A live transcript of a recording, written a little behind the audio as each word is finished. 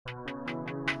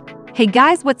Hey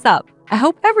guys, what's up? I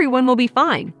hope everyone will be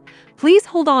fine. Please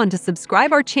hold on to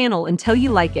subscribe our channel until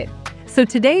you like it. So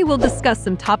today we'll discuss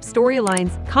some top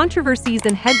storylines, controversies,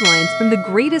 and headlines from the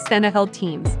greatest NFL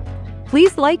teams.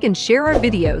 Please like and share our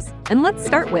videos, and let's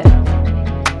start with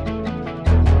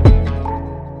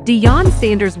Deion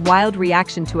Sanders' wild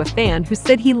reaction to a fan who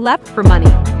said he left for money.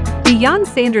 Deion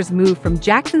Sanders' move from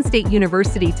Jackson State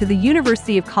University to the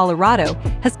University of Colorado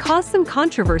has caused some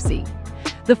controversy.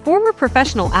 The former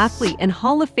professional athlete and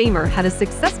Hall of Famer had a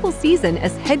successful season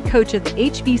as head coach at the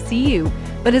HBCU,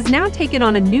 but has now taken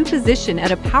on a new position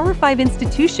at a Power 5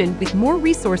 institution with more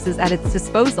resources at its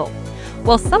disposal.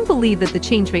 While some believe that the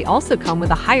change may also come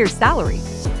with a higher salary,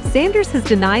 Sanders has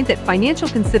denied that financial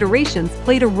considerations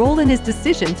played a role in his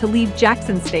decision to leave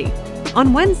Jackson State.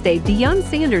 On Wednesday, Deion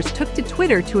Sanders took to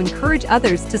Twitter to encourage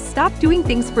others to stop doing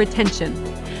things for attention.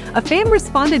 A fan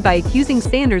responded by accusing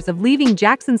Sanders of leaving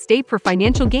Jackson State for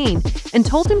financial gain and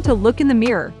told him to look in the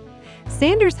mirror.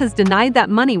 Sanders has denied that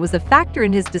money was a factor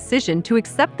in his decision to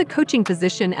accept the coaching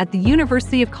position at the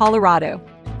University of Colorado.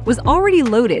 Was already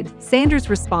loaded, Sanders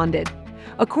responded.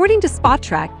 According to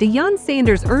SpotTrack, Deion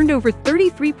Sanders earned over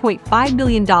 $33.5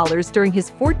 million during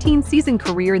his 14-season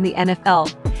career in the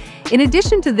NFL. In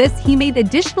addition to this, he made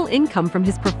additional income from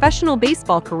his professional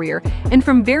baseball career and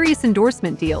from various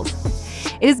endorsement deals.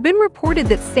 It has been reported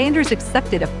that Sanders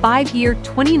accepted a 5-year,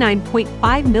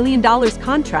 $29.5 million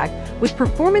contract with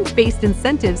performance-based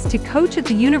incentives to coach at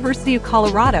the University of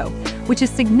Colorado, which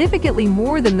is significantly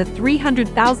more than the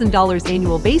 $300,000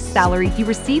 annual base salary he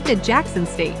received at Jackson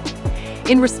State.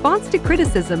 In response to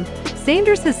criticism,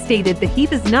 Sanders has stated that he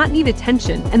does not need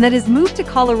attention and that his move to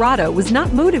Colorado was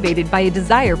not motivated by a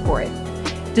desire for it.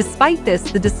 Despite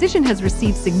this, the decision has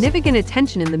received significant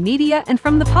attention in the media and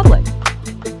from the public.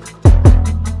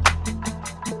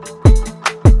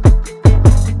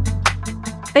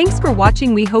 Thanks for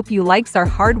watching. We hope you likes our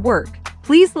hard work.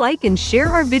 Please like and share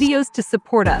our videos to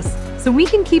support us, so we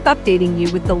can keep updating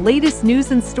you with the latest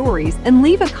news and stories, and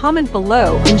leave a comment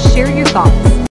below and share your thoughts.